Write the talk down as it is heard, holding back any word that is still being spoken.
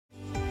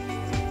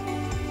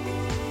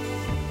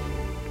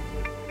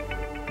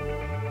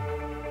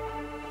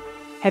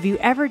Have you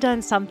ever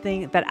done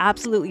something that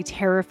absolutely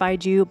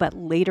terrified you, but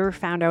later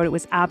found out it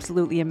was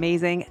absolutely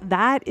amazing?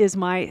 That is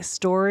my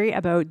story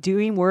about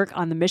doing work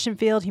on the mission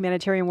field,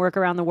 humanitarian work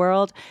around the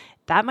world.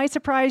 That might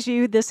surprise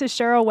you. This is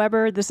Cheryl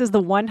Weber. This is the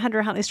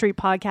 100 Huntley Street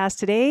podcast.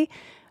 Today,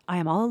 I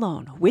am all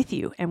alone with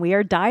you, and we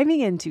are diving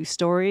into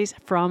stories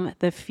from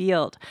the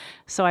field.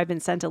 So I've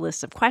been sent a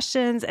list of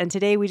questions, and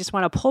today we just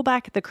want to pull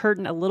back the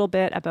curtain a little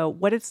bit about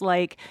what it's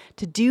like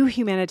to do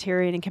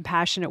humanitarian and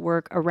compassionate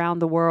work around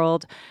the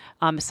world.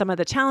 Some of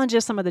the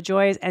challenges, some of the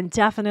joys, and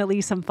definitely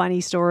some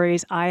funny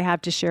stories I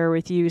have to share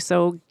with you.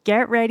 So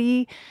get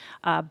ready,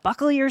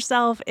 buckle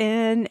yourself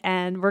in,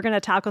 and we're going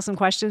to tackle some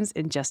questions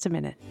in just a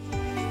minute.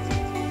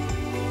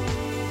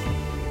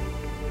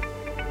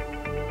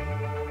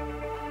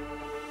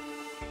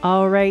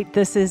 All right,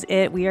 this is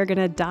it. We are going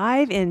to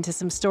dive into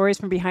some stories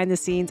from behind the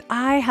scenes.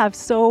 I have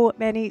so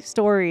many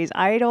stories.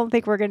 I don't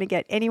think we're going to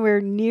get anywhere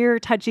near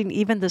touching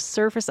even the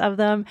surface of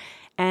them.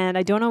 And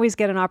I don't always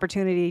get an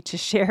opportunity to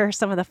share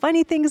some of the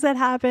funny things that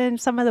happen,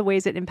 some of the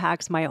ways it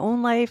impacts my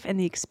own life and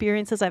the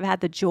experiences I've had,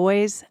 the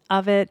joys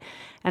of it.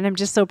 And I'm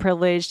just so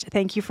privileged.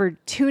 Thank you for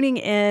tuning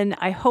in.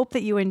 I hope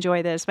that you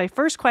enjoy this. My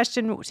first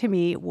question to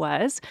me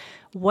was,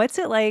 what's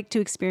it like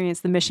to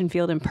experience the mission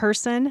field in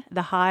person,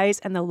 the highs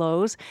and the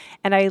lows?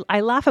 And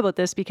I laugh about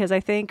this because I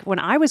think when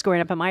I was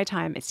growing up in my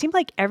time, it seemed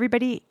like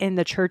everybody in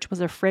the church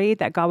was afraid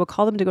that God would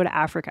call them to go to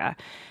Africa.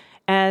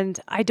 And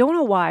I don't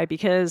know why,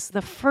 because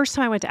the first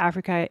time I went to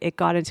Africa, it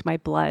got into my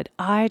blood.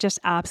 I just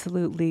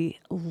absolutely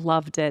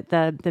loved it.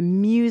 The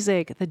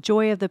music, the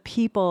joy of the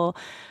people,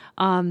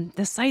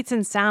 the sights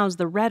and sounds,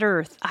 the red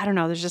earth. I don't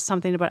know. There's just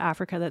something about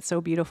Africa that's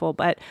so beautiful.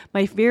 But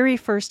my very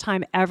first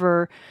time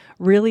ever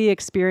really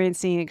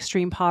experiencing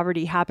extreme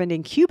poverty happened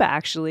in Cuba,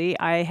 actually.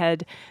 I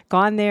had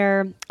gone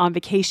there on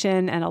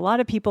vacation, and a lot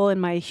of people in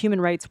my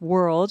human rights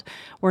world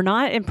were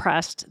not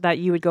impressed that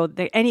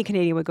any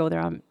Canadian would go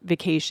there on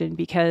vacation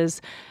because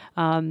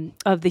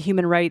of the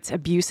human rights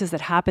abuses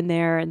that happen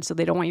there. And so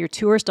they don't want your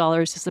tourist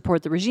dollars to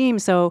support the regime.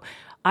 So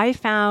I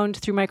found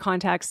through my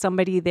contacts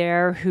somebody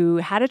there who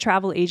had a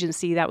travel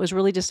agency that was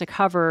really just a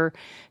cover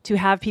to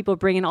have people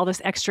bring in all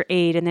this extra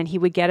aid, and then he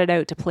would get it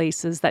out to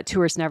places that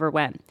tourists never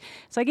went.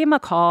 So I gave him a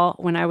call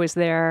when I was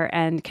there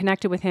and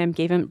connected with him,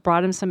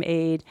 brought him some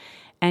aid.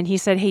 And he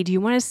said, "Hey, do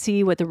you want to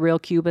see what the real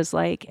Cuba's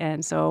like?"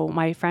 And so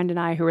my friend and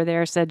I who were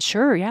there said,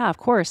 "Sure, yeah, of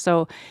course."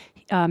 So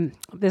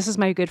this is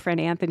my good friend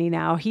Anthony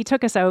now. He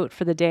took us out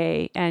for the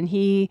day, and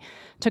he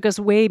took us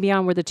way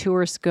beyond where the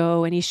tourists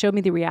go, and he showed me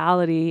the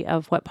reality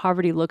of what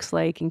poverty looks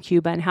like in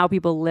Cuba and how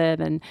people live.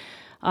 And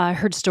I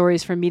heard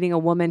stories from meeting a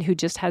woman who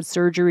just had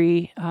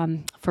surgery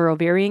for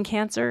ovarian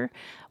cancer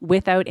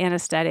without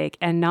anesthetic.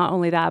 And not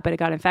only that, but it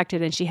got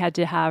infected, and she had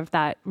to have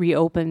that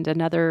reopened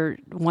another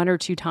 1 or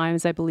 2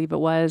 times, I believe it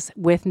was,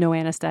 with no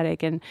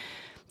anesthetic. And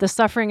the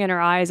suffering in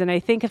her eyes. And I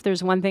think if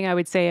there's one thing I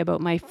would say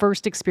about my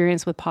first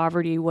experience with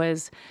poverty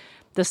was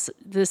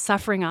the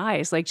suffering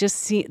eyes, like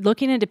just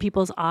looking into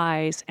people's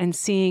eyes and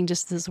seeing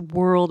just this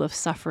world of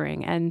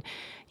suffering, and,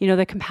 you know,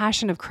 the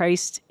compassion of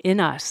Christ in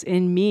us,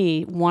 in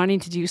me, wanting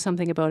to do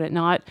something about it,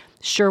 not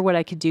sure what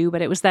I could do.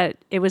 But it was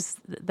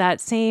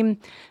that same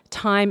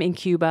time in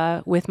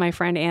Cuba with my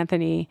friend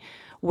Anthony,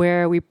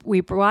 where we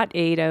brought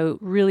aid out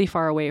really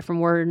far away from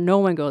where no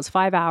one goes,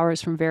 5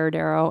 hours from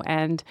Veradero.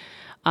 And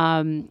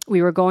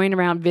we were going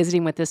around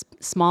visiting with this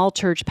small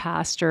church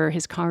pastor,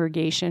 his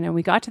congregation, and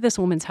we got to this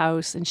woman's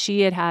house, and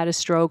she had had a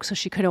stroke, so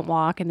she couldn't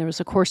walk, and there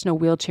was, of course, no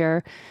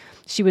wheelchair.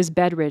 She was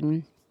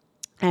bedridden,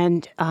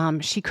 and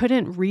she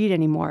couldn't read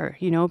anymore,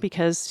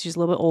 because she's a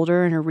little bit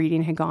older and her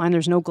reading had gone.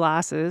 There's no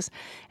glasses,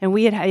 and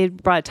I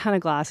had brought a ton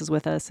of glasses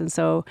with us, and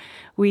so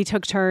we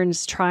took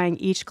turns trying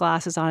each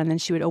glasses on, and then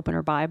she would open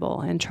her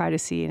Bible and try to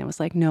see, and it was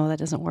like, no, that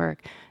doesn't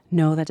work.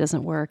 No, that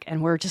doesn't work.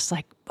 And we're just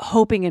like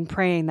hoping and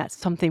praying that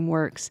something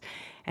works.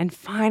 And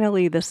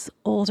finally, this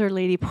older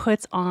lady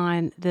puts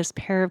on this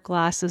pair of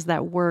glasses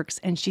that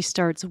works, and she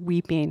starts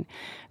weeping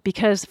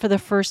because for the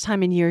first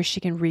time in years, she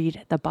can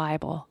read the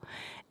Bible.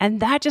 And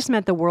that just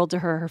meant the world to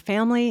her. Her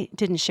family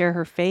didn't share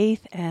her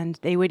faith, and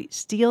they would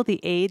steal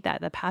the aid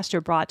that the pastor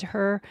brought to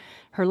her.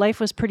 Her life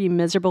was pretty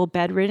miserable,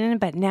 bedridden,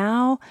 but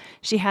now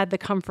she had the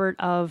comfort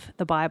of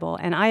the Bible.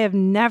 And I have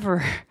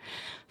never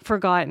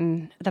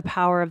forgotten the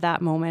power of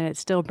that moment. It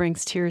still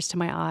brings tears to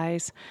my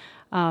eyes.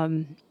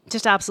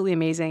 Just absolutely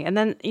amazing. And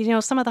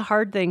then, some of the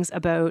hard things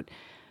about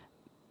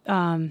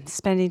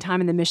spending time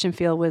in the mission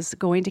field was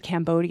going to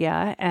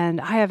Cambodia.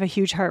 And I have a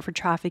huge heart for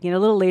trafficking. A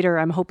little later,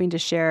 I'm hoping to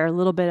share a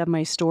little bit of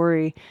my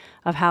story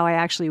of how I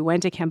actually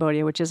went to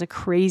Cambodia, which is a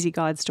crazy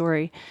God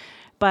story.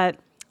 But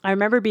I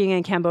remember being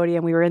in Cambodia,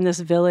 and we were in this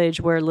village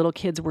where little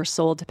kids were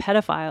sold to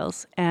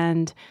pedophiles.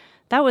 And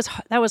that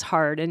was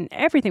hard, and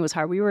everything was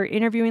hard. We were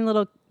interviewing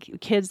little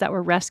kids that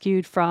were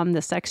rescued from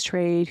the sex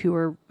trade, who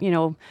were,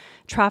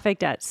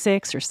 trafficked at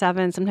 6 or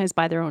 7, sometimes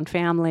by their own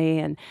family.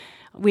 And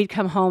we'd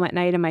come home at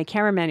night, and my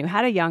cameraman, who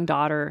had a young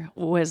daughter,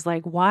 was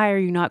like, "Why are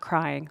you not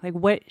crying? Like,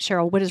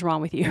 Cheryl, what is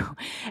wrong with you?"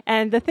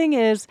 And the thing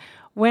is,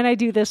 when I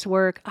do this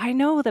work, I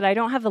know that I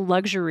don't have the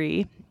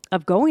luxury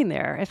of going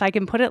there, if I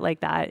can put it like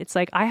that. It's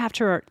like I have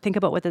to think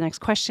about what the next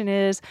question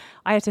is.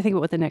 I have to think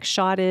about what the next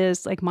shot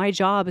is. Like my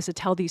job is to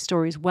tell these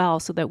stories well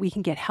so that we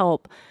can get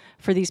help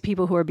for these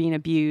people who are being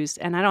abused.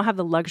 And I don't have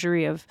the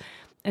luxury of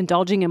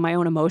indulging in my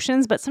own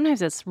emotions, but sometimes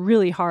it's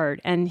really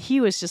hard. And he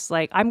was just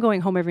like, I'm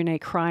going home every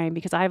night crying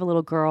because I have a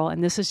little girl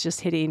and this is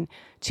just hitting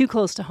too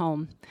close to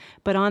home.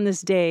 But on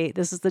this day,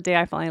 this is the day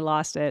I finally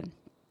lost it.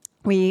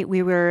 We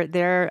were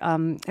there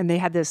and they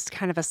had this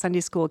kind of a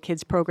Sunday school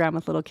kids program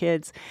with little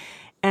kids.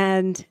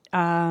 And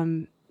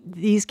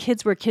these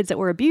kids were kids that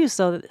were abused.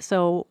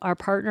 So our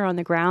partner on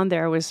the ground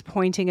there was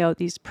pointing out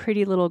these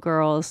pretty little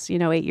girls,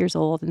 8 years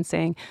old, and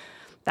saying,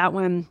 that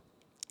one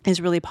is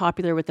really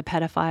popular with the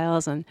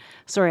pedophiles. And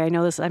sorry, I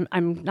know this, I'm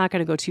not going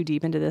to go too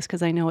deep into this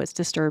because I know it's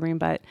disturbing,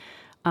 but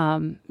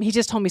he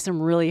just told me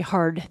some really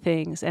hard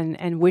things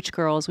and which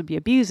girls would be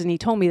abused. And he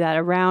told me that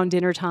around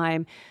dinner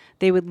time,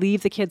 they would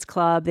leave the kids'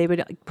 club, they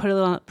would put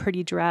on a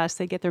pretty dress,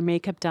 they'd get their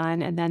makeup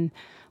done, and then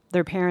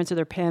their parents or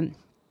their pimp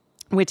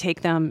would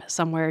take them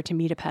somewhere to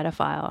meet a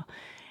pedophile.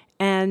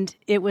 And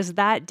it was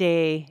that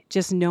day,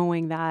 just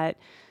knowing that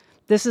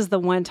this is the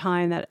one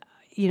time that,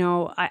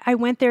 I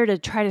went there to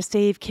try to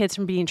save kids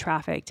from being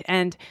trafficked.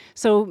 And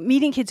so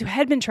meeting kids who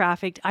had been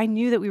trafficked, I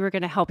knew that we were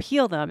going to help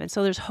heal them. And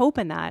so there's hope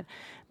in that.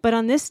 But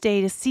on this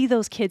day, to see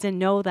those kids and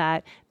know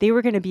that they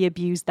were going to be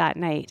abused that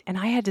night, and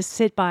I had to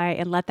sit by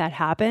and let that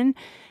happen.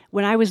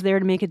 When I was there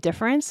to make a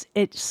difference,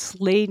 it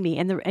slayed me.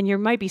 And you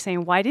might be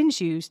saying, why didn't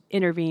you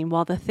intervene?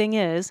 Well, the thing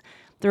is,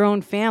 their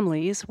own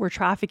families were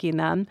trafficking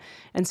them.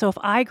 And so if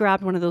I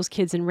grabbed one of those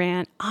kids and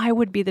ran, I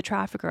would be the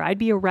trafficker. I'd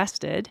be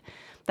arrested.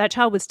 That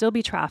child would still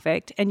be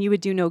trafficked and you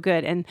would do no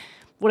good. And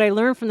what I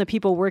learned from the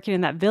people working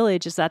in that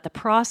village is that the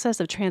process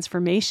of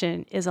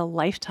transformation is a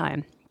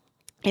lifetime.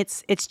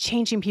 It's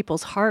changing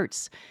people's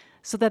hearts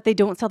so that they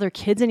don't sell their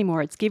kids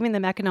anymore. It's giving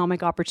them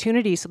economic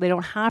opportunity so they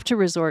don't have to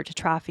resort to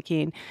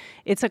trafficking.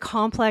 It's a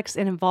complex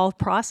and involved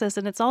process,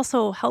 and it's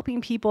also helping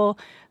people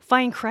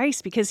find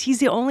Christ because he's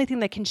the only thing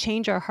that can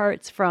change our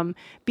hearts from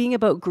being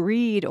about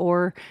greed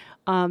or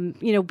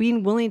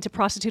being willing to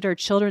prostitute our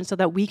children so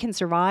that we can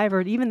survive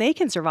or even they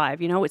can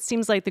survive. It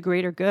seems like the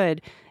greater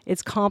good.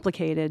 It's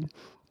complicated.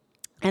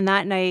 And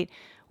that night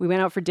we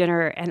went out for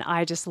dinner and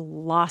I just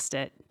lost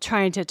it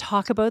trying to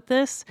talk about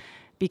this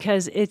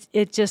because it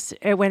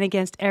went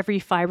against every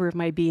fiber of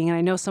my being. And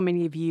I know so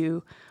many of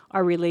you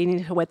are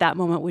relating to what that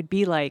moment would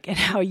be like and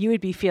how you would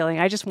be feeling.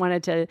 I just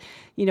wanted to,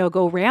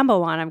 go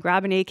Rambo on him,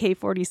 grab an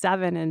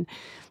AK-47 and,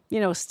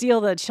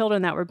 steal the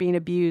children that were being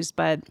abused.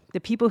 But the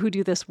people who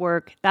do this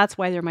work, that's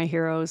why they're my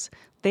heroes.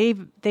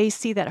 They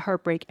see that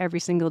heartbreak every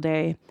single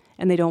day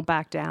and they don't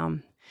back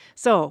down.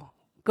 So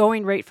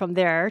going right from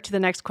there to the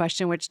next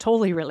question, which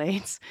totally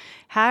relates.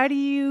 How do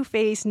you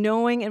face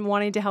knowing and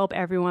wanting to help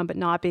everyone, but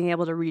not being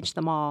able to reach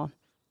them all?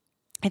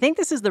 I think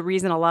this is the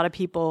reason a lot of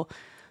people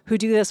who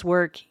do this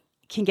work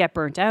can get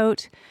burnt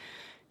out.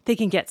 They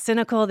can get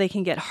cynical. They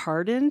can get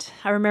hardened.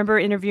 I remember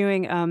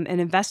interviewing an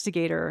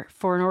investigator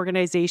for an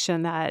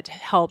organization that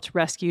helped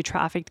rescue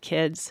trafficked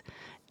kids.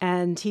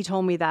 And he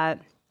told me that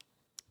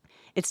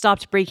it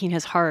stopped breaking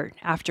his heart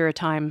after a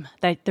time,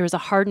 that there was a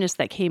hardness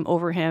that came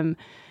over him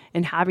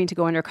and having to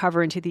go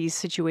undercover into these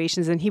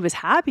situations. And he was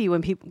happy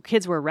when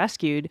kids were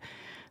rescued,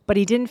 but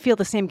he didn't feel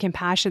the same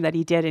compassion that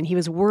he did. And he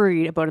was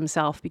worried about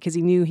himself because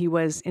he knew he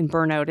was in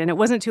burnout. And it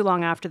wasn't too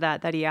long after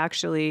that he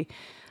actually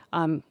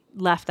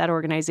left that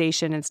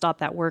organization and stopped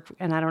that work.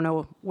 And I don't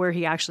know where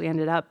he actually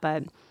ended up,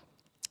 but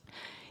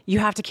you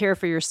have to care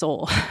for your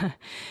soul.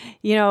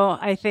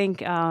 I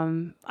think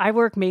I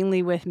work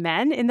mainly with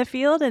men in the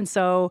field. And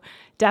so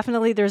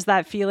definitely there's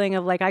that feeling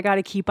of like, I got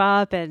to keep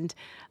up and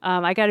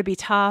I got to be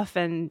tough.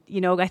 And,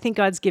 I think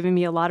God's given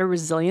me a lot of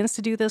resilience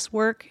to do this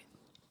work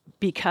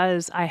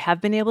because I have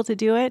been able to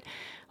do it.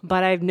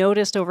 But I've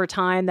noticed over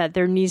time that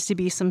there needs to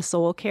be some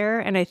soul care.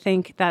 And I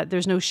think that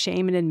there's no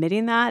shame in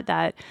admitting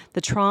that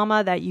the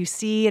trauma that you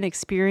see and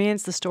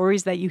experience, the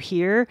stories that you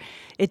hear,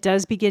 it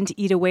does begin to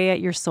eat away at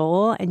your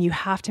soul. And you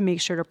have to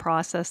make sure to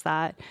process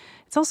that.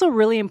 It's also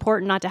really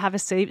important not to have a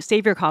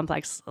savior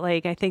complex.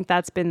 Like, I think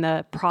that's been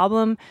the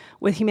problem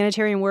with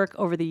humanitarian work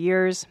over the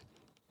years.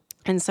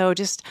 And so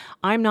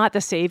I'm not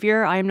the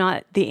savior. I'm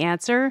not the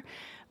answer.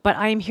 But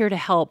I'm here to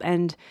help,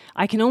 and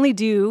I can only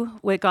do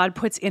what God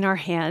puts in our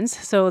hands.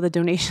 So the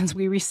donations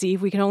we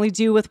receive, we can only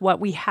do with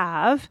what we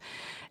have,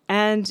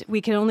 and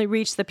we can only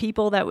reach the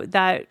people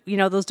that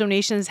those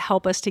donations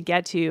help us to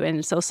get to.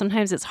 And so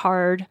sometimes it's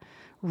hard,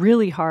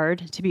 really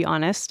hard, to be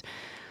honest,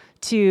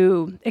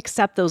 to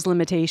accept those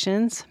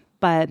limitations.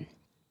 But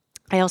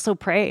I also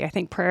pray. I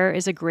think prayer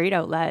is a great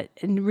outlet,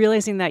 and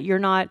realizing that you're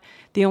not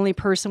the only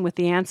person with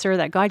the answer,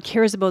 that God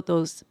cares about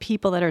those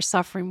people that are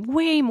suffering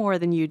way more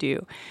than you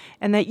do,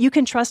 and that you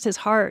can trust his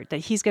heart, that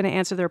he's going to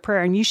answer their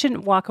prayer, and you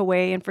shouldn't walk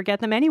away and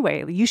forget them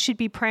anyway. You should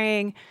be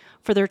praying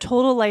for their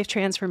total life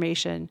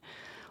transformation.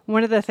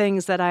 One of the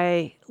things that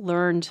I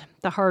learned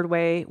the hard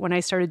way when I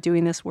started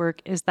doing this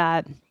work is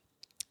that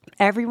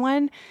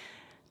everyone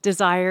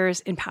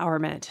desires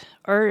empowerment,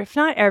 or if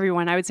not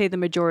everyone, I would say the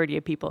majority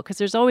of people, because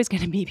there's always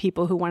going to be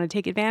people who want to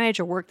take advantage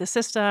or work the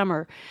system,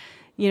 or,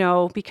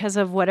 because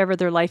of whatever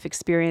their life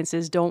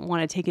experiences, don't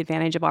want to take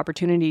advantage of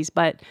opportunities.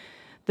 But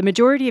the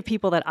majority of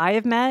people that I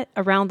have met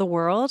around the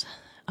world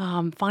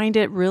find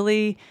it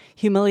really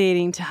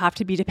humiliating to have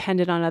to be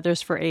dependent on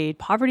others for aid.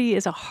 Poverty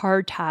is a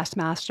hard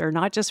taskmaster,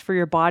 not just for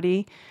your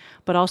body,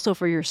 but also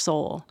for your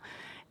soul.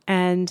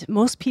 And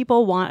most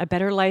people want a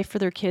better life for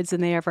their kids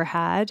than they ever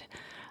had.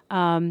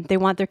 They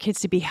want their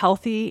kids to be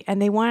healthy, and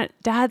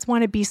dads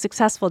want to be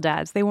successful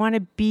dads. They want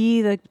to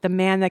be the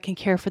man that can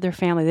care for their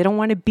family. They don't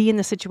want to be in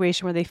the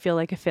situation where they feel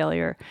like a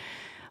failure.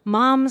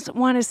 Moms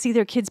want to see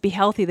their kids be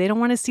healthy. They don't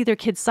want to see their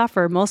kids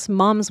suffer. Most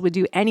moms would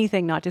do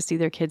anything not to see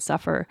their kids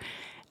suffer.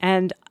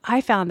 And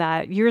I found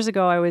that years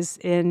ago. I was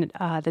in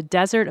the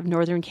desert of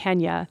northern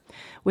Kenya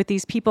with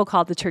these people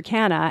called the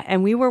Turkana,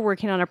 and we were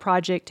working on a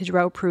project to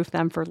drought-proof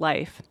them for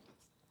life.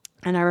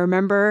 And I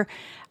remember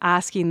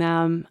asking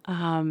them,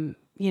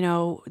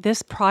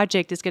 this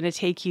project is going to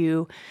take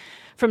you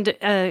from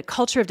a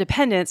culture of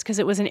dependence, because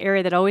it was an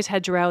area that always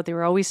had drought. They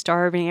were always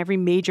starving. Every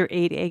major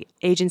aid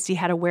agency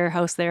had a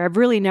warehouse there. I've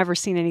really never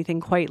seen anything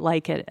quite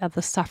like it, of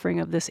the suffering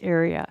of this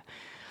area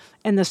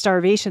and the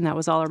starvation that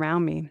was all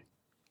around me.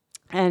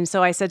 And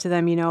so I said to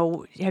them,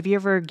 have you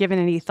ever given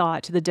any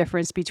thought to the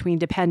difference between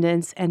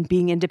dependence and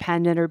being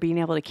independent or being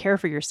able to care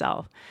for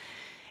yourself?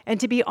 And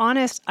to be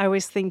honest, I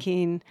was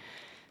thinking,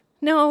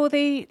 no,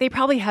 they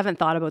probably haven't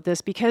thought about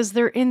this, because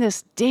they're in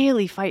this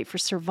daily fight for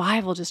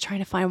survival, just trying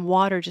to find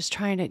water, just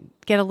trying to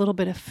get a little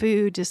bit of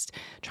food, just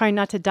trying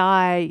not to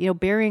die,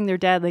 burying their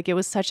dead. Like, it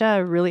was such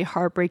a really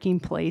heartbreaking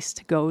place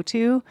to go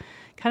to,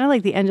 kind of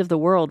like the end of the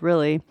world,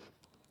 really.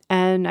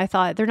 And I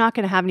thought, they're not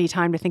going to have any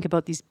time to think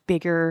about these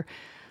bigger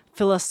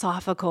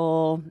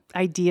philosophical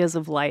ideas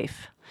of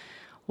life.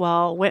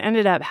 Well, what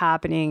ended up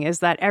happening is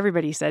that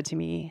everybody said to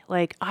me,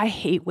 like, I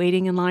hate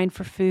waiting in line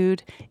for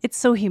food. It's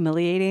so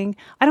humiliating.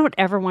 I don't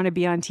ever want to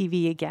be on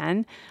TV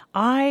again.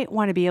 I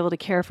want to be able to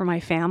care for my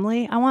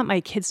family. I want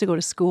my kids to go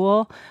to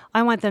school.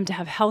 I want them to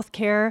have health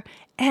care.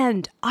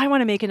 And I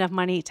want to make enough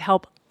money to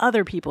help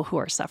other people who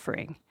are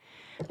suffering.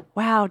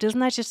 Wow, doesn't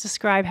that just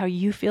describe how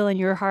you feel in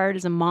your heart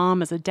as a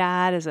mom, as a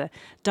dad, as a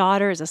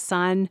daughter, as a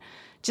son,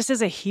 just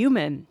as a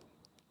human?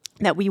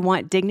 That we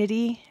want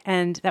dignity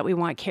and that we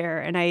want care.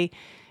 And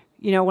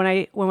when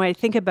I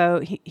think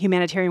about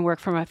humanitarian work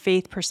from a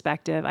faith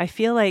perspective, I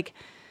feel like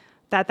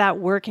that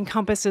work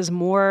encompasses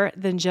more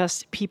than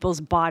just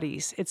people's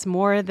bodies. It's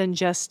more than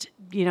just,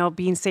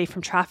 being safe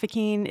from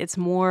trafficking. It's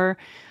more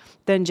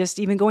than just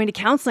even going to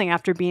counseling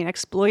after being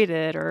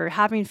exploited or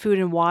having food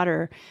and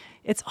water.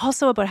 It's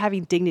also about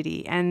having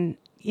dignity. And,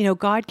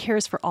 God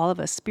cares for all of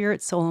us,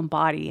 spirit, soul, and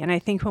body. And I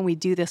think when we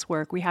do this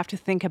work, we have to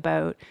think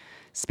about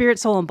spirit,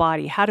 soul, and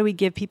body. How do we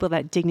give people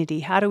that dignity?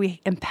 How do we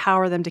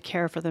empower them to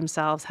care for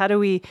themselves? How do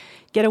we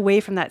get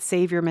away from that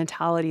savior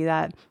mentality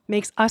that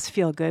makes us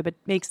feel good, but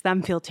makes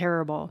them feel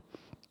terrible?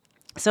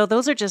 So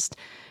those are just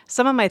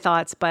some of my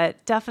thoughts,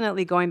 but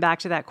definitely going back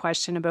to that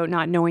question about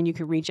not knowing you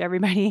can reach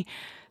everybody.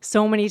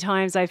 So many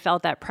times I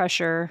felt that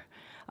pressure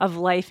of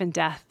life and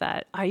death,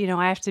 that I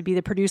have to be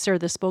the producer,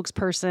 the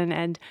spokesperson,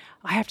 and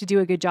I have to do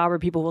a good job or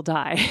people will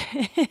die.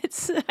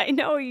 I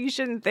know you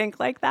shouldn't think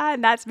like that.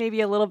 And that's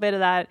maybe a little bit of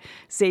that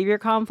savior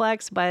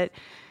complex. But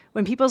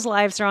when people's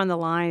lives are on the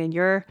line and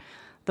you're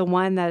the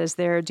one that is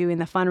there doing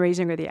the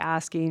fundraising or the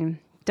asking,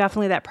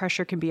 definitely that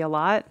pressure can be a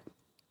lot.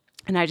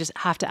 And I just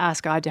have to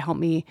ask God to help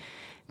me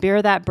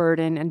bear that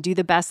burden and do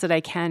the best that I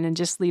can and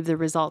just leave the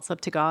results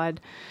up to God.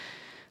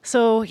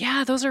 So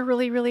yeah, those are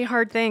really, really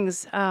hard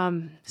things.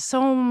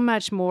 So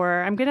much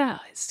more. I'm going to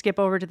skip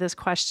over to this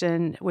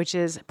question, which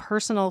is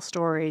personal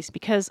stories,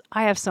 because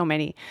I have so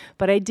many.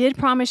 But I did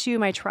promise you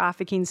my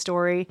trafficking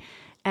story.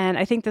 And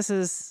I think this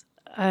is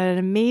an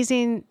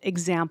amazing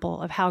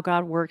example of how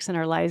God works in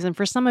our lives. And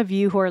for some of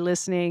you who are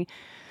listening,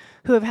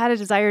 who have had a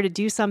desire to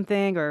do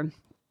something or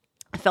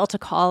felt a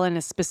call in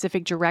a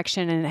specific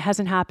direction and it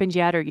hasn't happened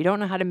yet, or you don't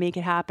know how to make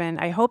it happen,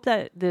 I hope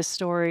that this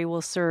story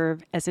will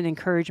serve as an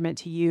encouragement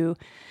to you.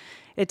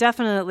 It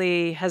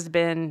definitely has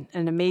been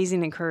an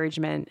amazing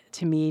encouragement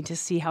to me to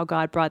see how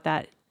God brought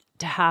that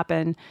to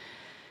happen.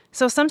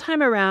 So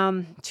sometime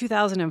around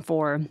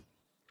 2004,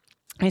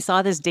 I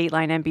saw this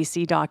Dateline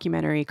NBC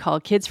documentary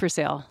called Kids for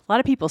Sale. A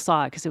lot of people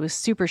saw it because it was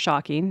super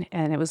shocking,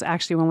 and it was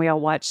actually when we all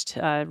watched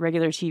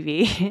regular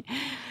TV.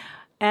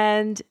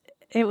 And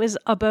it was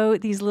about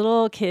these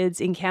little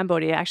kids in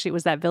Cambodia. Actually, it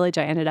was that village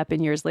I ended up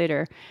in years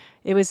later.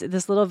 It was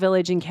this little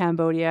village in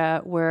Cambodia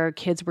where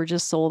kids were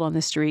just sold on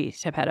the street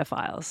to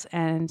pedophiles.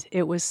 And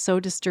it was so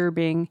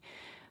disturbing.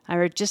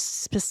 I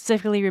just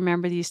specifically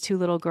remember these two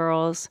little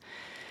girls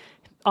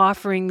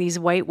offering these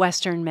white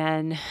Western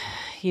men,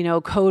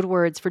 code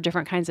words for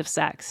different kinds of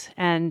sex.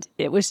 And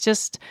it was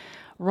just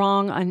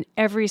wrong on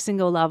every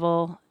single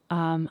level.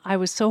 I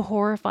was so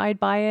horrified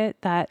by it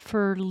that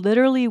for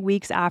literally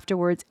weeks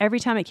afterwards, every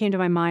time it came to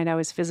my mind, I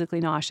was physically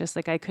nauseous.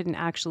 Like I couldn't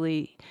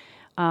actually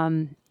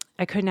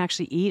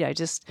eat.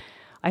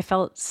 I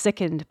felt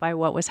sickened by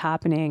what was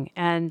happening.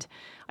 And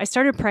I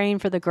started praying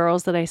for the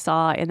girls that I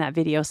saw in that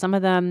video. Some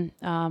of them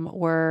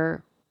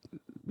were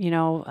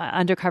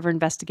undercover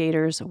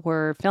investigators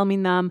were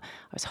filming them.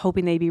 I was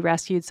hoping they'd be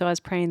rescued. So I was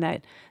praying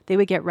that they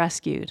would get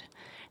rescued,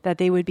 that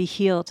they would be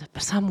healed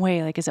some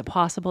way. Like, is it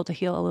possible to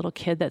heal a little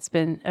kid that's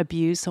been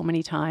abused so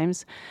many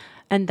times?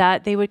 And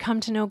that they would come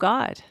to know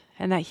God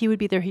and that he would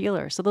be their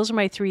healer. So those are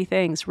my three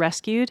things: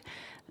 rescued,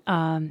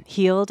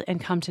 healed,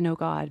 and come to know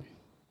God.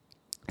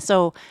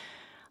 So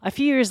a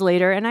few years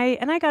later, and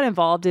I got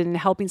involved in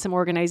helping some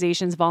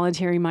organizations,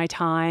 volunteering my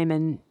time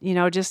and,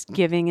 just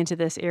giving into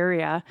this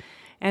area.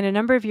 And a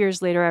number of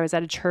years later, I was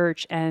at a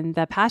church, and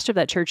the pastor of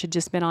that church had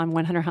just been on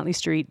 100 Huntley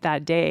Street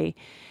that day.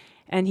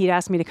 And he'd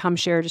asked me to come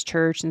share at his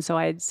church. And so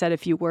I had said a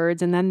few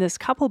words. And then this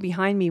couple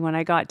behind me, when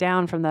I got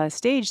down from the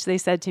stage, they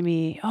said to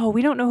me, "Oh,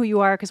 we don't know who you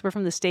are because we're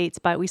from the States,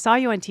 but we saw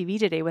you on TV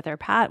today with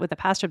the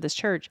pastor of this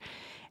church.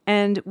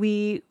 And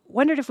we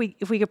wondered if we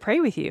could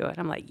pray with you." And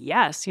I'm like,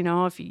 "Yes,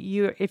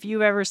 if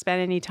you ever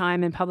spend any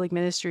time in public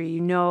ministry,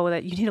 you know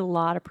that you need a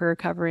lot of prayer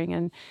covering,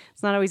 and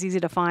it's not always easy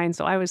to find."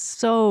 So I was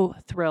so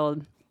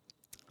thrilled.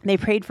 They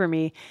prayed for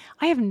me.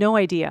 I have no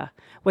idea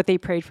what they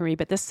prayed for me,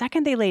 but the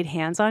second they laid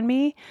hands on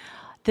me,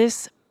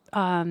 this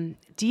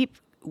deep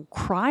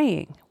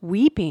crying,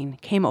 weeping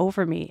came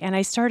over me. And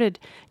I started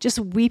just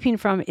weeping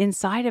from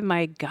inside of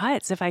my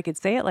guts, if I could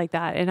say it like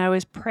that. And I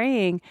was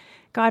praying,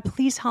 "God,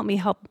 please help me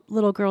help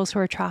little girls who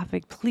are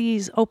trafficked.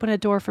 Please open a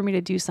door for me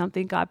to do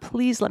something. God,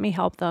 please let me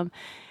help them."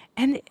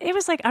 And it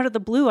was like out of the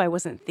blue. I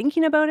wasn't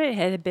thinking about it. It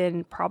had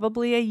been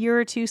probably a year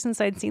or two since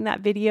I'd seen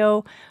that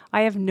video.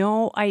 I have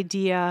no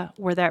idea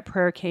where that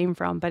prayer came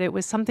from, but it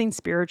was something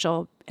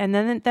spiritual. And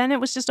then it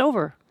was just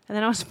over. And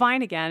then I was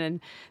fine again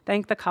and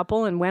thanked the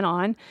couple and went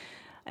on.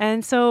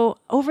 And so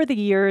over the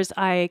years,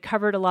 I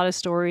covered a lot of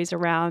stories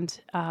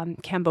around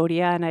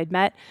Cambodia, and I'd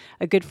met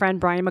a good friend,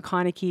 Brian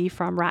McConaughey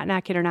from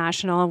Ratnack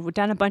International. We've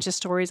done a bunch of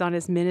stories on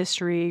his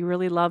ministry,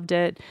 really loved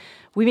it.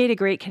 We made a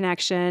great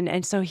connection.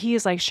 And so he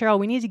is like, "Cheryl,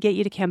 we need to get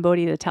you to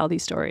Cambodia to tell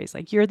these stories.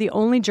 Like, you're the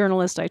only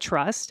journalist I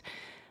trust,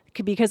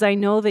 because I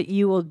know that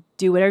you will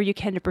do whatever you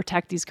can to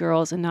protect these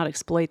girls and not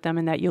exploit them,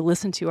 and that you'll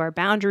listen to our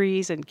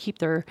boundaries and keep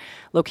their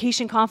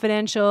location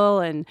confidential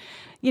and,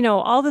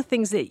 all the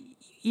things that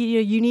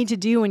you need to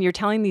do when you're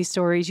telling these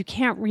stories. You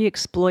can't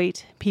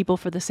re-exploit people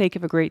for the sake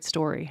of a great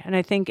story." And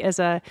I think as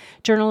a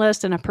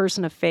journalist and a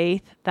person of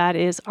faith, that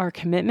is our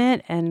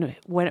commitment. And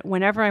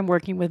whenever I'm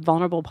working with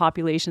vulnerable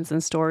populations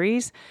and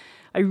stories,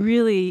 I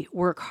really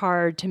work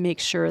hard to make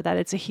sure that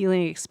it's a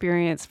healing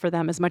experience for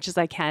them as much as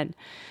I can.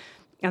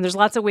 And there's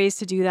lots of ways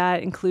to do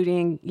that,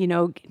 including,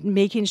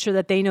 making sure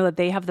that they know that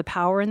they have the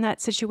power in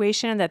that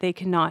situation, that they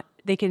cannot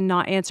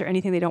answer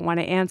anything they don't want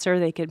to answer.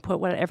 They can put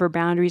whatever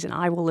boundaries, and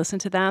I will listen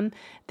to them.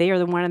 They are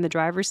the one in the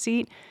driver's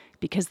seat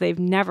because they've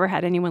never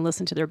had anyone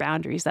listen to their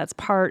boundaries. That's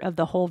part of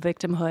the whole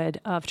victimhood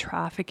of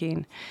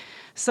trafficking.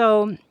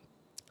 So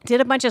did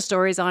a bunch of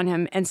stories on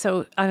him. And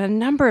so on a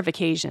number of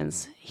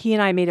occasions, he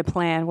and I made a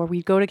plan where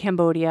we'd go to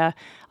Cambodia.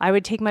 I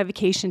would take my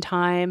vacation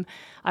time.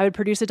 I would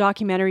produce a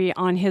documentary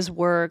on his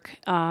work.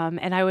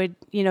 And I would,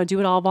 do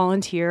it all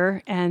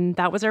volunteer. And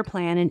that was our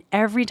plan. And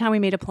every time we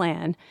made a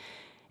plan,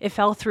 it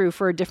fell through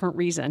for a different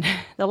reason.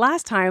 The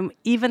last time,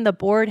 even the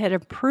board had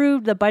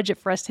approved the budget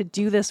for us to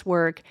do this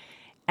work,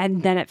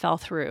 and then it fell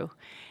through.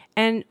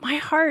 And my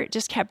heart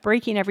just kept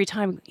breaking every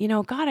time.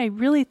 God, I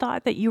really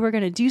thought that you were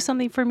going to do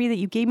something for me, that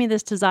you gave me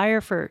this desire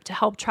to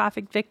help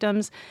trafficked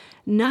victims.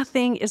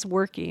 Nothing is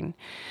working.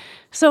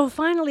 So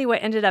finally,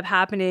 what ended up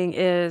happening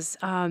is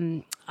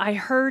I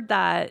heard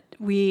that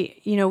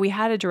we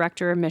had a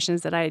director of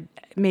missions that I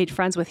made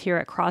friends with here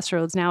at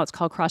Crossroads. Now it's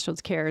called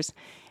Crossroads Cares.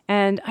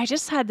 And I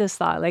just had this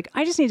thought,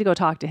 I just need to go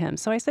talk to him.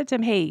 So I said to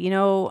him, "Hey,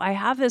 I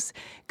have this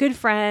good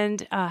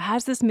friend,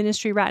 has this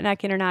ministry,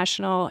 Ratnack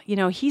International.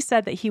 He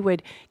said that he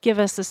would give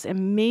us this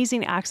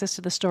amazing access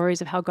to the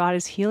stories of how God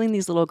is healing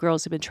these little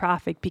girls who've been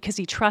trafficked because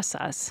he trusts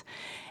us.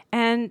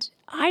 And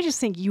I just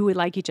think you would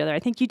like each other. I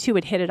think you two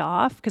would hit it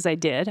off," because I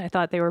did. I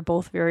thought they were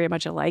both very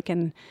much alike,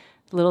 and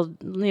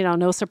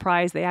no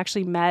surprise. They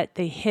actually met,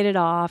 they hit it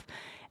off.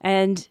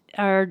 And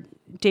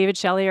David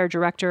Shelley, our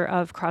director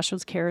of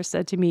Crossroads Care,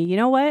 said to me, "You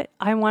know what?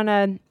 I want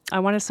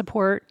to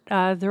support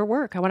their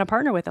work. I want to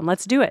partner with them.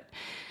 Let's do it."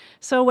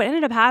 So what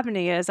ended up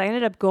happening is I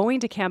ended up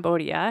going to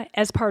Cambodia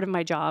as part of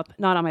my job,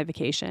 not on my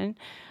vacation.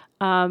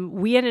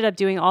 We ended up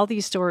doing all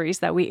these stories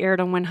that we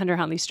aired on 100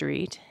 Huntley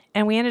Street,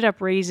 and we ended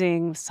up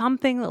raising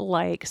something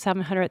like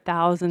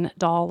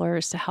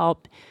 $700,000 to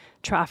help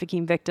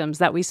trafficking victims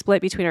that we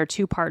split between our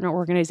two partner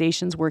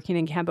organizations working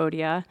in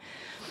Cambodia.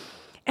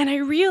 And I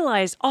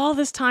realized all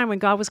this time when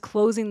God was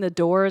closing the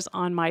doors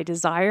on my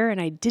desire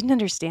and I didn't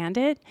understand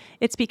it,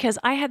 it's because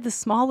I had this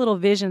small little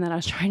vision that I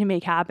was trying to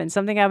make happen,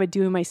 something I would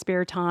do in my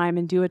spare time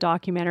and do a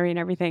documentary and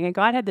everything. And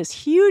God had this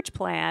huge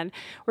plan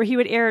where he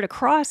would air it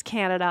across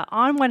Canada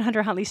on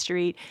 100 Huntley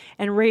Street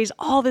and raise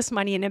all this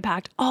money and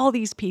impact all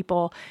these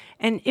people.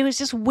 And it was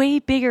just way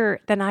bigger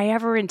than I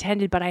ever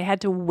intended, but I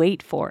had to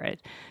wait for it.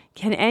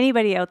 Can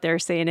anybody out there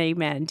say an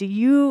amen? Do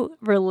you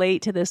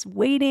relate to this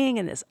waiting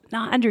and this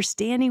not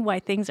understanding why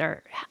things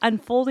are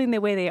unfolding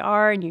the way they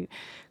are, and you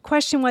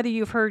question whether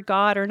you've heard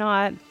God or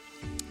not?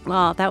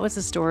 Well, that was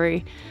the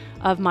story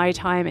of my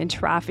time in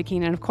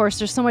trafficking. And of course,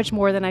 there's so much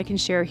more than I can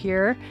share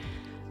here.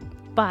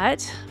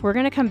 But we're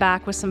going to come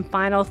back with some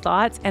final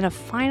thoughts and a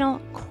final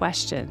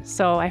question.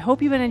 So I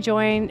hope you've been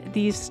enjoying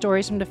these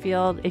stories from the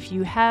field. If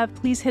you have,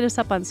 please hit us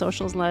up on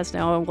socials and let us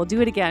know, and we'll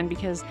do it again,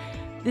 because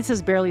this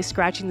is barely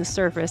scratching the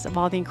surface of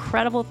all the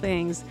incredible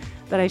things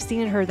that I've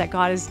seen and heard that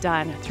God has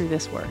done through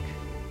this work.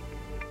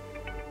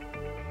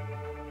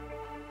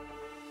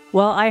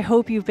 Well, I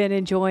hope you've been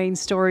enjoying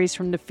stories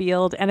from the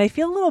field, and I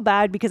feel a little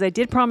bad because I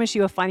did promise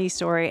you a funny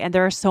story, and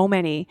there are so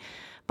many,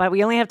 but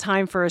we only have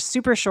time for a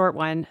super short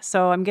one.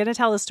 So I'm going to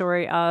tell the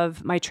story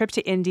of my trip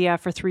to India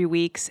for 3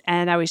 weeks,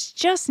 and I was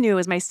just new. It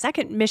was my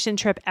second mission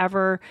trip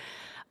ever.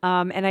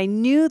 And I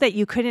knew that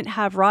you couldn't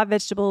have raw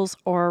vegetables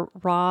or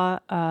raw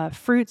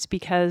fruits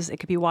because it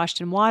could be washed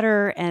in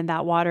water, and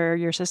that water,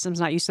 your system's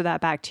not used to that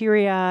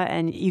bacteria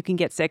and you can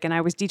get sick. And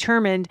I was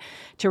determined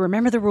to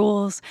remember the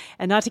rules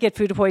and not to get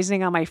food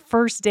poisoning on my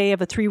first day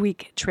of a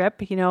 3-week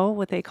trip,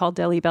 what they call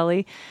Delhi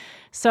belly.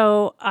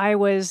 So I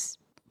was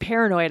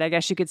paranoid, I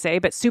guess you could say,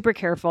 but super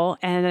careful.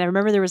 And I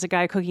remember there was a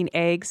guy cooking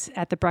eggs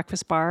at the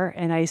breakfast bar,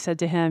 and I said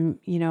to him,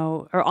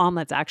 or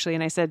omelets actually,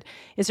 and I said,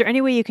 is there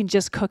any way you can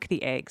just cook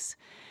the eggs?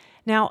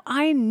 Now,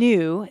 I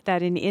knew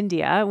that in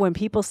India, when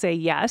people say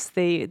yes,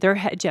 their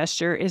head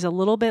gesture is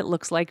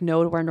looks like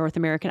no to our North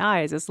American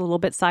eyes. It's a little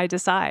bit side to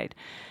side.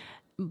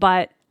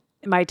 But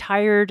my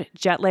tired,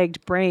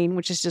 jet-lagged brain,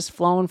 which has just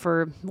flown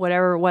for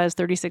whatever it was,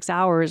 36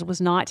 hours, was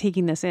not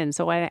taking this in.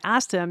 So I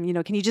asked him,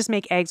 can you just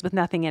make eggs with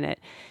nothing in it?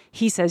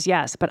 He says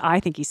yes, but I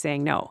think he's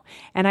saying no.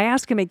 And I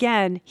ask him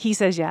again, he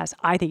says yes,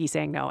 I think he's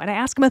saying no. And I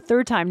ask him a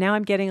third time, now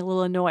I'm getting a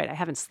little annoyed. I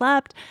haven't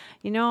slept,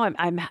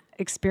 I'm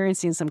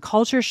experiencing some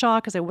culture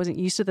shock because I wasn't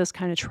used to this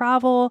kind of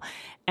travel.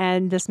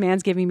 And this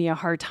man's giving me a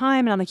hard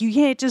time. And I'm like, you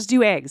can't just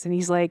do eggs. And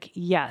he's like,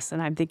 yes.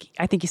 And I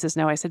think he says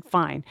no. I said,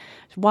 fine.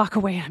 Walk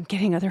away. I'm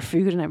getting other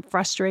food and I'm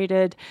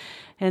frustrated.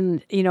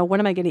 And,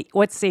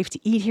 what's safe to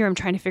eat here? I'm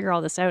trying to figure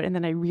all this out. And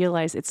then I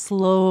realize it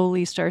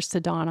slowly starts to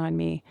dawn on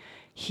me.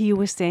 He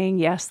was saying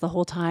yes the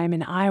whole time,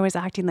 and I was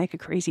acting like a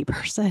crazy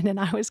person, and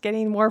I was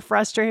getting more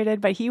frustrated,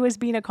 but he was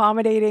being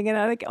accommodating. And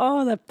I'm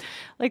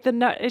like,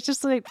 it's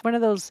just like one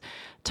of those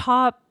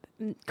top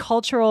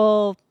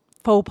cultural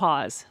faux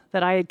pas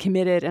that I had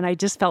committed, and I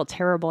just felt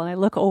terrible. And I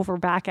look over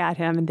back at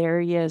him, and there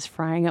he is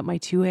frying up my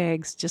 2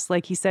 eggs, just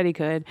like he said he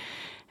could.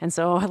 And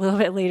so a little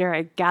bit later,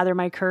 I gather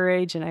my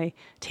courage and I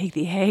take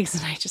the eggs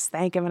and I just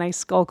thank him and I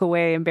skulk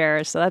away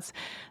embarrassed. So that's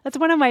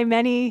one of my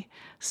many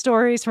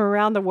stories from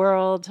around the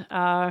world,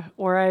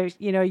 where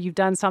you've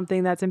done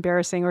something that's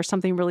embarrassing or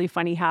something really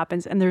funny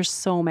happens. And there's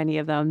so many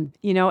of them,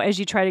 as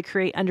you try to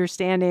create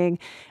understanding,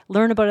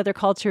 learn about other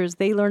cultures,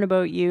 they learn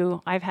about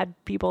you. I've had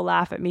people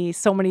laugh at me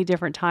so many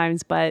different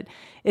times, but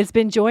it's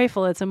been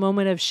joyful. It's a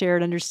moment of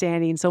shared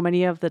understanding so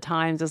many of the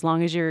times, as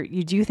long as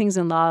you do things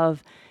in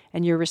love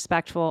and you're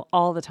respectful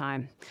all the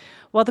time.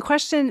 Well, the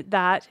question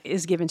that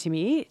is given to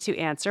me to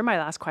answer, my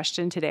last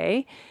question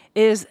today,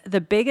 is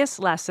the biggest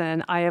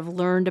lesson I have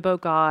learned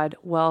about God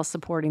while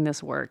supporting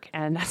this work.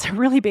 And that's a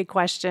really big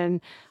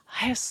question.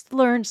 I have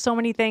learned so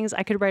many things.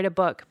 I could write a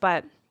book,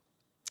 but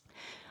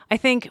I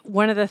think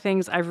one of the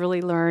things I've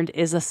really learned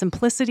is the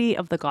simplicity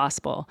of the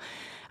gospel.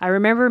 I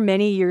remember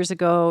many years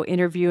ago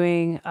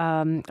interviewing,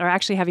 or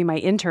actually having my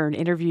intern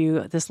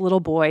interview this little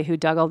boy who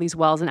dug all these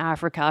wells in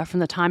Africa from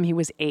the time he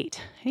was 8.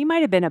 He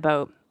might have been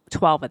about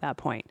 12 at that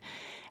point.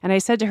 And I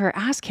said to her,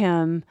 ask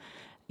him,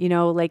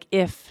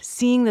 if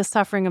seeing the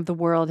suffering of the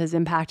world has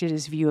impacted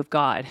his view of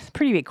God. It's a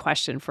pretty big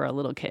question for a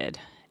little kid.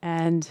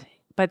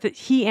 But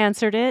he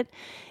answered it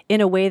in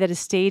a way that has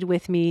stayed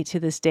with me to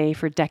this day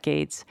for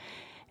decades.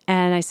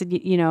 And I said,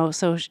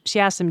 so she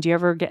asked him, do you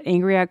ever get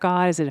angry at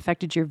God? Has it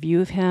affected your view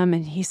of him?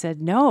 And he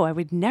said, no, I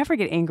would never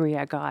get angry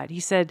at God. He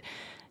said,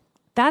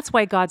 that's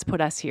why God's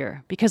put us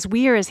here, because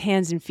we are his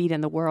hands and feet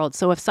in the world.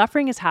 So if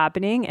suffering is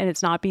happening and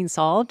it's not being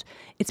solved,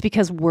 it's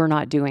because we're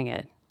not doing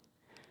it.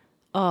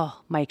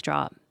 Oh, mic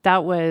drop.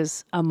 That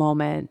was a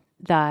moment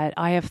that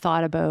I have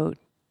thought about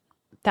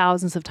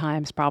thousands of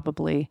times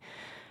probably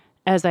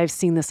as I've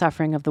seen the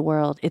suffering of the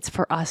world. It's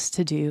for us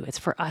to do. It's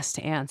for us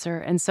to answer.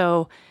 And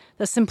so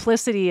the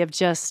simplicity of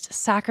just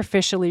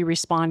sacrificially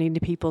responding to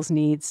people's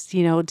needs,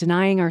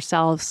 denying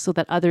ourselves so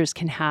that others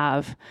can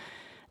have.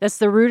 That's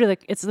the root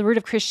it's the root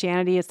of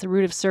Christianity. It's the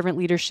root of servant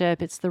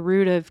leadership. It's the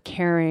root of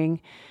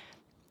caring.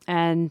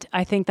 And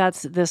I think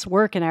that's this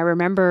work. And I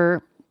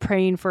remember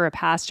praying for a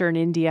pastor in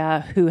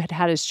India who had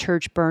had his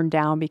church burned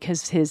down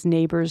because his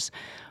neighbors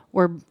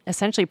were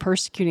essentially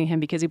persecuting him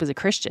because he was a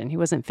Christian. He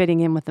wasn't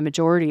fitting in with the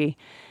majority.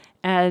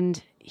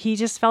 And he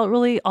just felt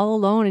really all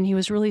alone and he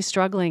was really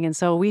struggling. And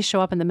so we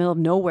show up in the middle of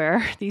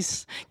nowhere,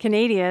 these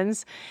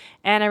Canadians.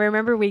 And I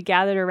remember we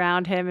gathered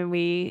around him and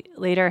we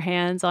laid our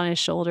hands on his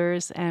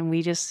shoulders and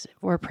we just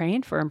were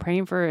praying for him,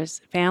 praying for his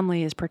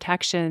family, his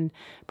protection,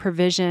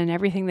 provision,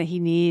 everything that he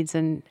needs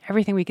and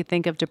everything we could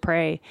think of to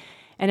pray.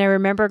 And I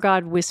remember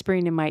God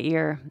whispering in my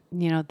ear,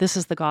 this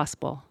is the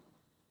gospel.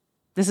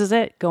 This is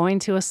it, going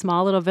to a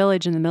small little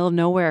village in the middle of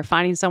nowhere,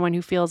 finding someone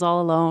who feels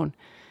all alone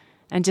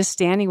and just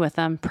standing with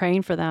them,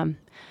 praying for them.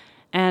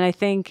 And I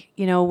think,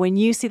 when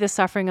you see the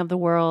suffering of the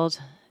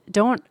world,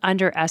 don't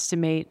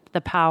underestimate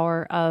the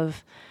power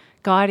of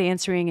God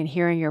answering and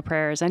hearing your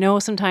prayers. I know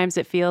sometimes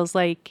it feels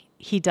like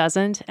he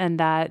doesn't and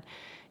that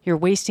you're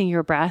wasting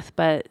your breath,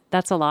 but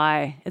that's a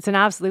lie. It's an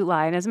absolute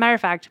lie. And as a matter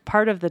of fact,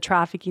 part of the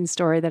trafficking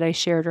story that I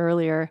shared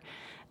earlier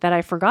that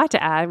I forgot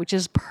to add, which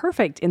is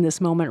perfect in this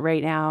moment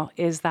right now,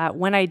 is that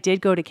when I did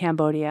go to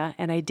Cambodia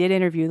and I did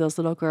interview those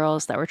little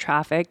girls that were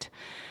trafficked,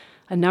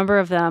 a number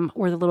of them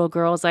were the little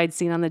girls I'd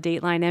seen on the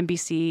Dateline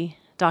NBC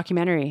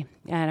documentary.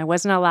 And I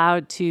wasn't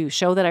allowed to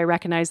show that I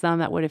recognized them.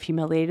 That would have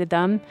humiliated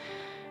them.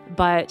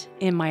 But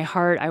in my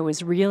heart, I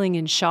was reeling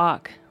in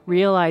shock,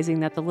 realizing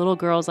that the little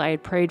girls I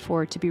had prayed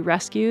for to be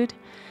rescued,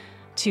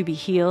 to be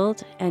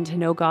healed, and to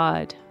know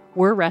God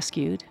were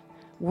rescued,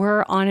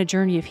 were on a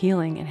journey of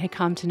healing and had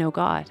come to know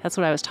God. That's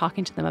what I was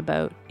talking to them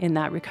about in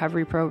that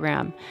recovery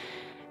program.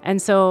 And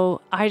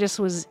so I just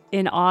was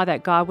in awe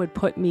that God would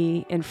put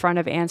me in front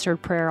of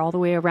answered prayer all the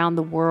way around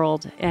the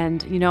world.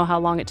 And you know how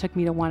long it took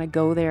me to want to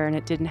go there and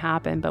it didn't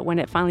happen. But when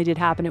it finally did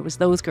happen, it was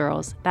those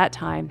girls that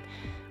time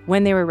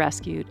when they were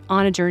rescued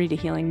on a journey to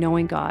healing,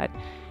 knowing God.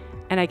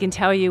 And I can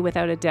tell you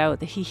without a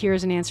doubt that he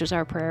hears and answers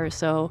our prayers.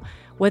 So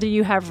whether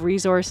you have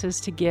resources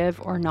to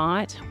give or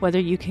not, whether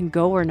you can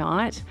go or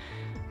not,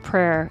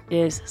 prayer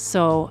is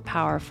so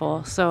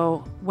powerful.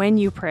 So when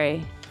you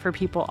pray for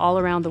people all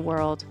around the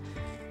world,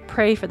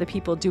 pray for the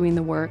people doing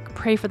the work,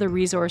 pray for the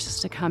resources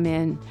to come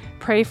in,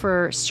 pray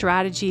for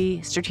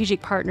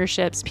strategic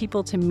partnerships,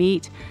 people to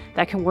meet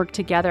that can work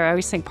together. I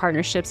always think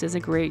partnerships is a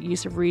great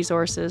use of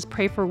resources.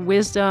 Pray for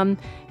wisdom,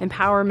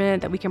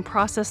 empowerment, that we can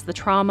process the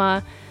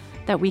trauma,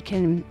 that we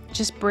can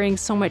just bring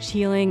so much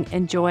healing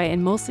and joy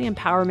and mostly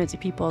empowerment to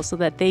people so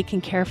that they can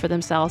care for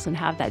themselves and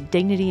have that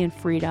dignity and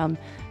freedom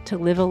to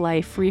live a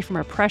life free from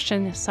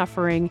oppression,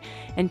 suffering,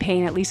 and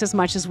pain, at least as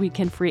much as we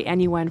can free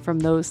anyone from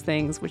those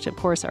things, which of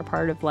course are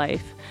part of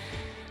life.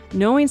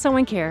 Knowing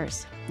someone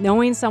cares,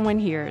 knowing someone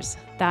hears,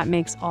 that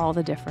makes all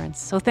the difference.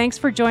 So thanks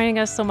for joining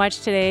us so much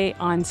today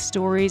on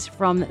Stories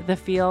from the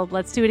Field.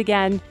 Let's do it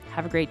again.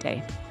 Have a great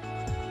day.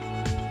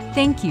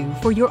 Thank you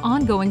for your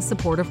ongoing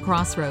support of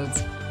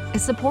Crossroads, a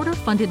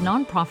supporter-funded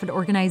nonprofit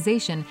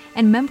organization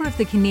and member of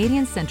the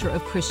Canadian Centre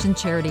of Christian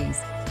Charities.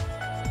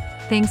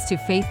 Thanks to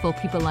faithful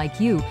people like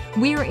you,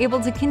 we are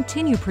able to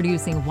continue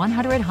producing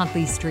 100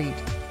 Huntley Street.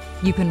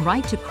 You can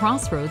write to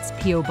Crossroads,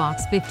 P.O.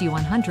 Box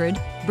 5100,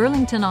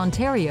 Burlington,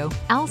 Ontario,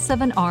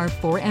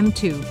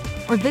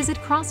 L7R4M2, or visit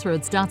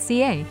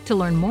crossroads.ca to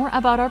learn more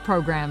about our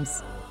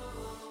programs.